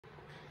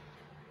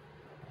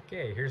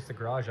Okay, here's the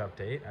garage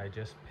update. I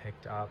just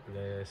picked up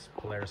this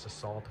Polaris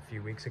Assault a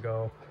few weeks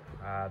ago.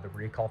 The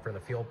recall for the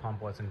fuel pump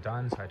wasn't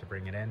done, so I had to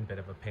bring it in. Bit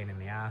of a pain in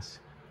the ass.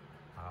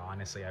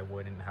 Honestly, I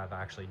wouldn't have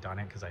actually done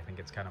it because I think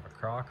it's kind of a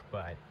crock,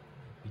 but it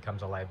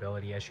becomes a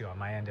liability issue on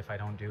my end if I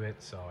don't do it,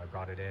 so I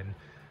brought it in.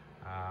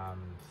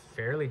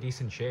 Fairly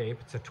decent shape.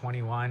 It's a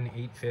 21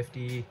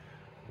 850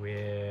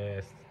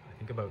 with, I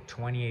think, about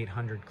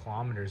 2,800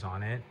 kilometers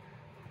on it.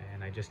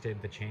 And I just did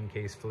the chain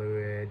case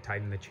fluid,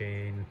 tightened the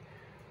chain,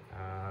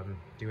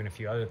 doing a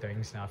few other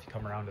things. Now if you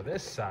come around to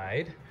this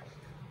side,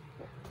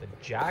 the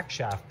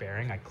Jackshaft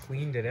bearing, I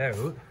cleaned it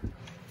out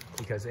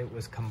because it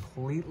was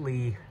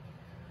completely,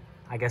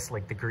 I guess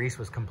like the grease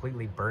was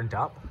completely burnt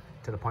up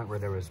to the point where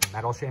there was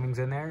metal shavings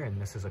in there, and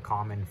this is a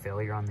common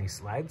failure on these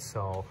sleds.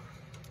 So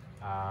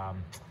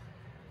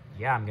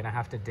yeah, I'm gonna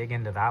have to dig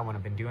into that one.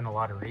 I've been doing a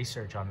lot of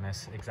research on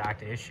this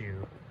exact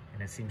issue,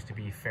 and it seems to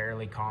be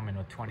fairly common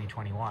with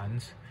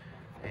 2021s.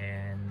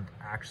 And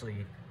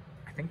actually,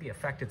 I think the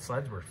affected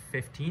sleds were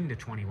 15 to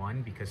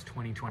 21 because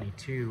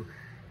 2022,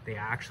 they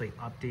actually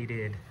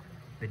updated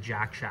the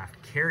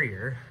Jackshaft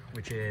carrier,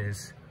 which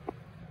is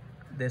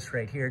this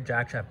right here,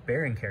 Jackshaft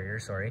bearing carrier,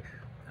 sorry.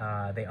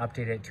 They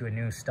updated it to a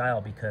new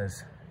style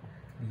because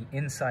the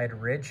inside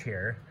ridge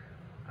here,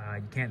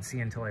 you can't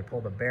see until I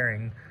pull the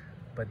bearing,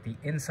 but the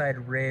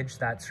inside ridge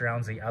that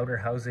surrounds the outer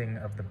housing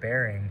of the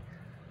bearing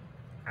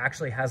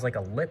actually has like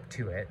a lip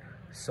to it,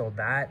 so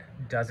that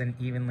doesn't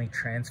evenly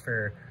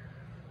transfer,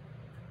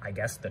 I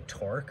guess, the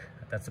torque.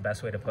 That's the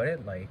best way to put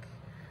it. Like,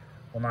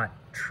 will not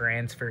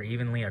transfer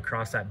evenly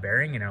across that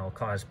bearing, and it'll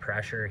cause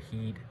pressure,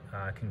 heat,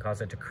 can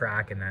cause it to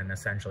crack, and then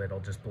essentially it'll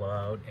just blow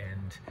out.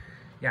 And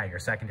yeah, your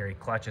secondary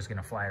clutch is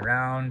gonna fly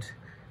around,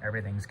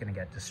 everything's gonna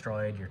get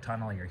destroyed, your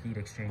tunnel, your heat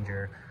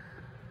exchanger.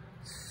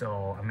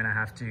 So I'm gonna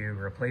have to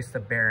replace the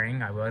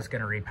bearing. I was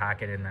gonna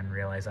repack it and then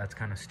realize that's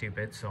kind of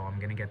stupid, so I'm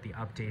gonna get the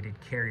updated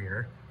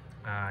carrier.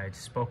 I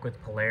spoke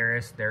with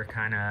Polaris. They're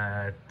kind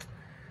of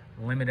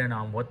limited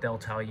on what they'll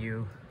tell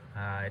you.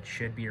 It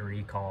should be a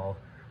recall,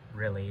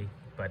 really,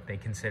 but they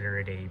consider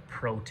it a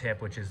pro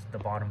tip, which is the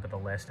bottom of the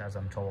list, as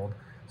I'm told.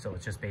 So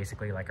it's just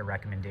basically like a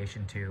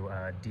recommendation to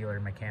a dealer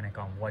mechanic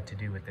on what to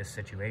do with this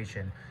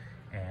situation.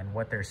 And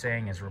what they're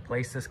saying is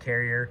replace this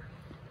carrier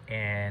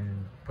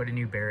and put a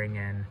new bearing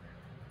in.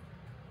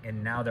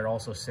 And now they're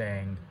also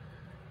saying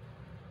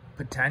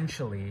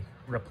potentially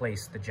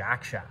replace the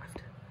Jackshaft.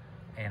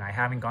 And I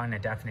haven't gotten a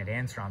definite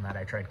answer on that.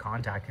 I tried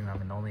contacting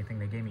them, and the only thing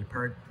they gave me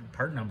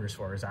part numbers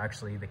for is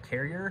actually the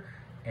carrier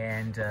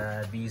and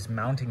these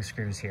mounting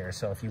screws here.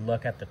 So if you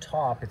look at the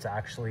top, it's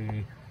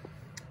actually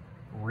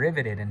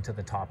riveted into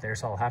the top there.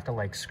 So I'll have to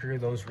like screw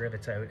those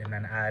rivets out and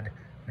then add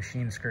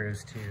machine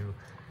screws to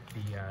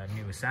the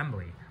new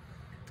assembly.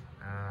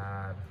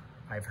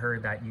 I've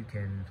heard that you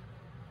can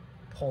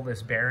pull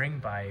this bearing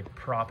by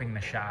propping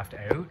the shaft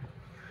out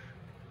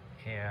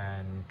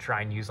and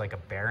try and use like a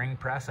bearing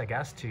press, I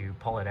guess, to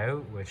pull it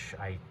out, which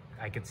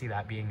I could see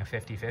that being a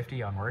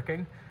 50-50 on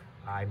working.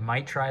 I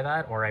might try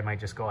that, or I might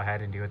just go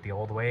ahead and do it the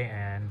old way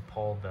and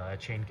pull the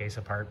chain case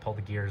apart, pull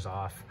the gears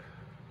off,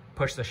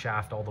 push the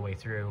shaft all the way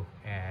through,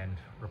 and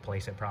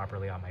replace it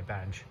properly on my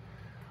bench.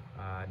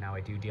 Now I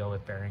do deal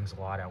with bearings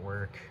a lot at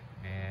work,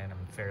 and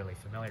I'm fairly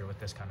familiar with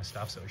this kind of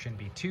stuff, so it shouldn't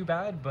be too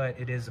bad, but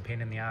it is a pain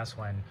in the ass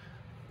when,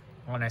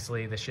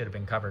 honestly, this should have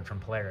been covered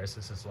from Polaris.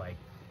 This is like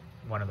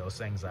one of those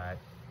things that,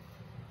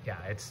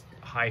 yeah, it's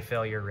high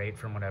failure rate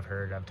from what I've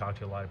heard. I've talked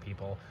to a lot of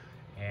people,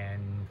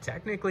 and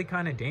technically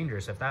kind of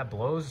dangerous. If that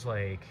blows,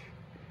 like,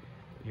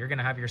 you're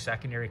gonna have your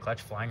secondary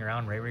clutch flying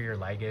around right where your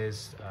leg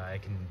is.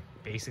 It can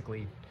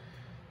basically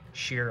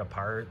shear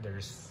apart.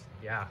 There's,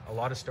 yeah, a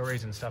lot of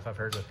stories and stuff I've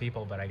heard with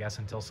people, but I guess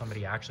until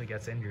somebody actually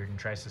gets injured and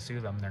tries to sue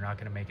them, they're not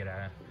gonna make it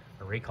a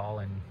recall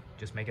and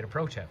just make it a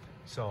pro tip.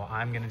 So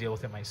I'm gonna deal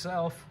with it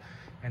myself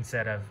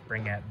instead of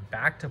bringing it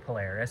back to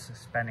Polaris,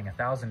 spending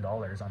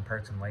 $1,000 on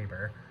parts and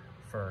labor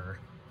for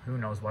who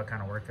knows what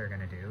kind of work they're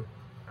gonna do.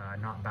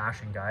 Not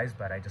bashing guys,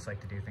 but I just like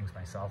to do things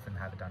myself and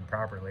have it done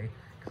properly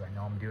because I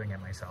know I'm doing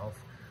it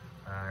myself.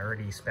 I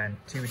already spent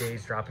 2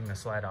 days dropping the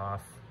sled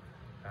off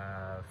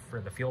for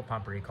the fuel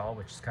pump recall,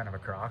 which is kind of a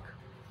crock,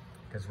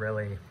 because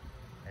really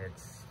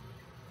it's,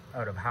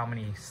 out of how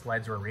many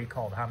sleds were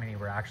recalled, how many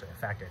were actually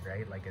affected,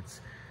 right? Like,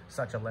 it's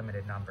such a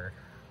limited number.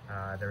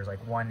 There was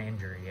like one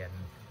injury, and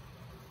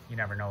you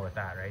never know with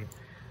that, right?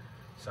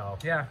 So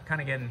yeah,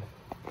 kind of getting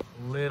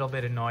a little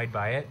bit annoyed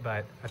by it,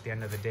 but at the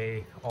end of the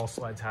day, all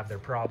sleds have their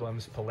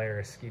problems.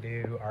 Polaris,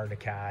 Ski-Doo,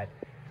 Arctic,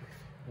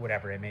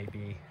 whatever it may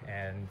be.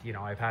 And you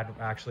know, I've had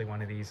actually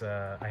one of these,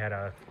 I had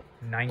a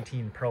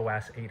 19 Pro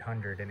S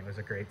 800, and it was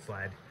a great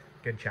sled,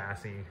 good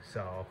chassis.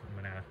 So I'm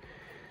gonna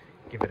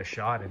give it a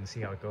shot and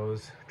see how it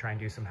goes, try and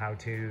do some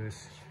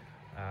how-tos.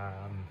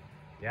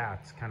 Yeah,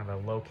 it's kind of a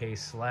low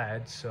case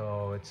sled,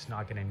 so it's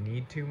not gonna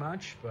need too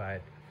much,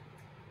 but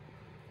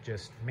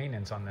just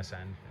maintenance on this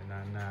end.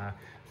 And then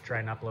try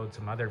and upload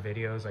some other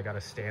videos. I got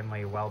a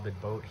Stanley welded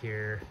boat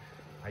here.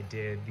 I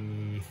did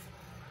the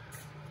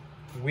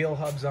wheel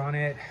hubs on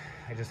it.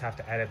 I just have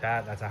to edit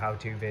that. That's a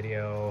how-to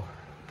video.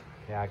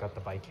 yeah, I got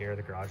the bike here.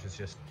 The garage is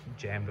just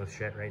jammed with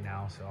shit right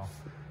now, so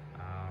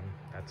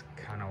that's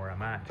kind of where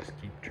I'm at. Just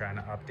keep trying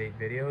to update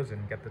videos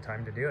and get the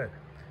time to do it.